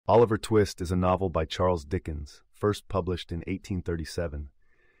Oliver Twist is a novel by Charles Dickens, first published in 1837.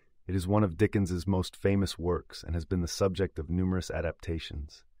 It is one of Dickens's most famous works and has been the subject of numerous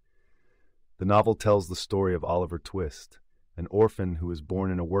adaptations. The novel tells the story of Oliver Twist, an orphan who is born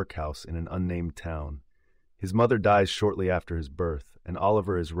in a workhouse in an unnamed town. His mother dies shortly after his birth, and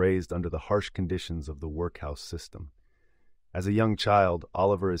Oliver is raised under the harsh conditions of the workhouse system. As a young child,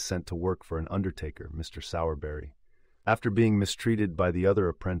 Oliver is sent to work for an undertaker, Mr. Sowerberry. After being mistreated by the other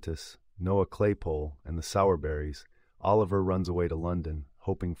apprentice, Noah Claypole, and the Sowerberrys, Oliver runs away to London,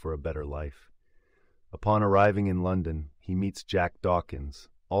 hoping for a better life. Upon arriving in London, he meets Jack Dawkins,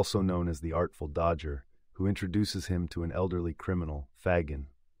 also known as the Artful Dodger, who introduces him to an elderly criminal, Fagin.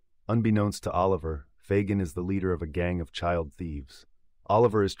 Unbeknownst to Oliver, Fagin is the leader of a gang of child thieves.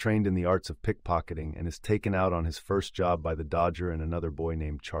 Oliver is trained in the arts of pickpocketing and is taken out on his first job by the Dodger and another boy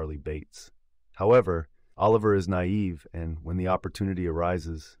named Charlie Bates. However, Oliver is naive, and when the opportunity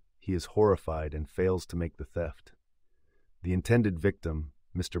arises, he is horrified and fails to make the theft. The intended victim,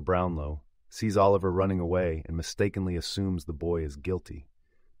 Mr. Brownlow, sees Oliver running away and mistakenly assumes the boy is guilty.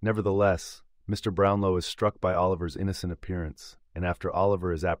 Nevertheless, Mr. Brownlow is struck by Oliver's innocent appearance, and after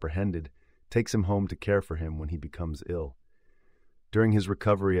Oliver is apprehended, takes him home to care for him when he becomes ill. During his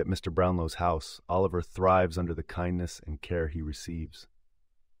recovery at Mr. Brownlow's house, Oliver thrives under the kindness and care he receives.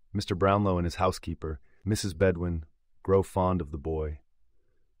 Mr. Brownlow and his housekeeper, Mrs. Bedwin, grow fond of the boy.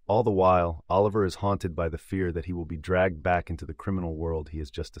 All the while, Oliver is haunted by the fear that he will be dragged back into the criminal world he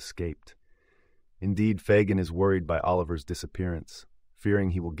has just escaped. Indeed, Fagin is worried by Oliver's disappearance,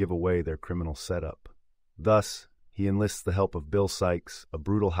 fearing he will give away their criminal setup. Thus, he enlists the help of Bill Sikes, a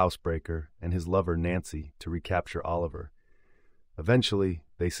brutal housebreaker, and his lover Nancy to recapture Oliver. Eventually,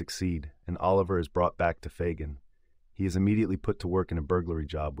 they succeed, and Oliver is brought back to Fagin. He is immediately put to work in a burglary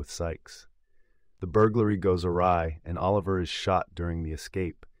job with Sikes. The burglary goes awry, and Oliver is shot during the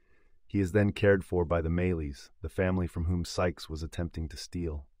escape. He is then cared for by the Mayleys, the family from whom Sikes was attempting to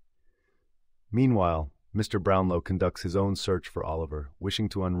steal. Meanwhile, Mr. Brownlow conducts his own search for Oliver, wishing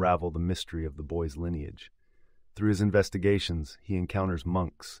to unravel the mystery of the boy's lineage. Through his investigations, he encounters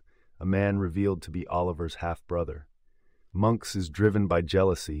Monks, a man revealed to be Oliver's half-brother. Monks is driven by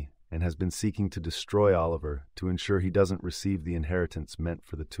jealousy and has been seeking to destroy Oliver to ensure he doesn't receive the inheritance meant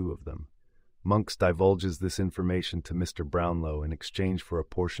for the two of them. Monks divulges this information to Mr. Brownlow in exchange for a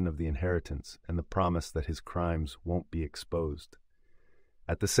portion of the inheritance and the promise that his crimes won't be exposed.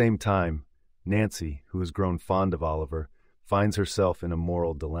 At the same time, Nancy, who has grown fond of Oliver, finds herself in a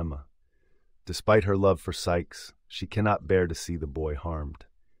moral dilemma. Despite her love for Sikes, she cannot bear to see the boy harmed.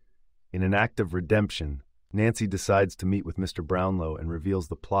 In an act of redemption, Nancy decides to meet with Mr. Brownlow and reveals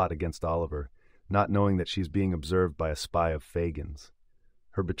the plot against Oliver, not knowing that she is being observed by a spy of Fagin's.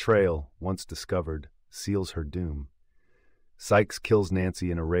 Her betrayal, once discovered, seals her doom. Sikes kills Nancy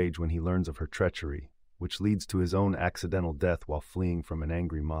in a rage when he learns of her treachery, which leads to his own accidental death while fleeing from an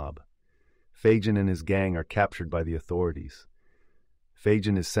angry mob. Fagin and his gang are captured by the authorities.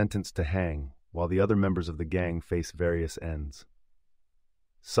 Fagin is sentenced to hang, while the other members of the gang face various ends.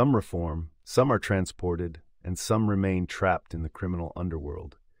 Some reform, some are transported, and some remain trapped in the criminal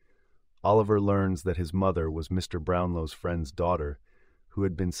underworld. Oliver learns that his mother was Mr. Brownlow's friend's daughter, who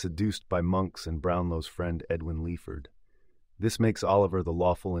had been seduced by Monks and Brownlow's friend Edwin Leaford. This makes Oliver the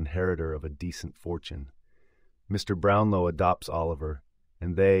lawful inheritor of a decent fortune. Mr. Brownlow adopts Oliver,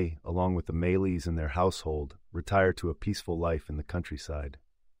 and they, along with the Mayleys and their household, retire to a peaceful life in the countryside.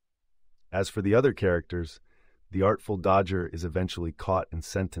 As for the other characters, the Artful Dodger is eventually caught and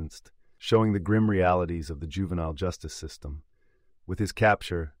sentenced, showing the grim realities of the juvenile justice system. With his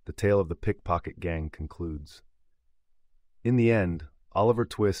capture, the tale of the pickpocket gang concludes. In the end, Oliver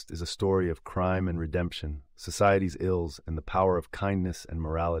Twist is a story of crime and redemption, society's ills, and the power of kindness and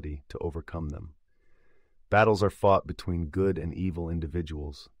morality to overcome them. Battles are fought between good and evil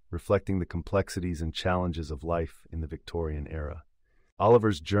individuals, reflecting the complexities and challenges of life in the Victorian era.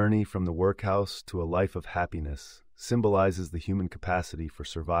 Oliver's journey from the workhouse to a life of happiness symbolizes the human capacity for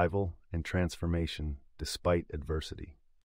survival and transformation despite adversity.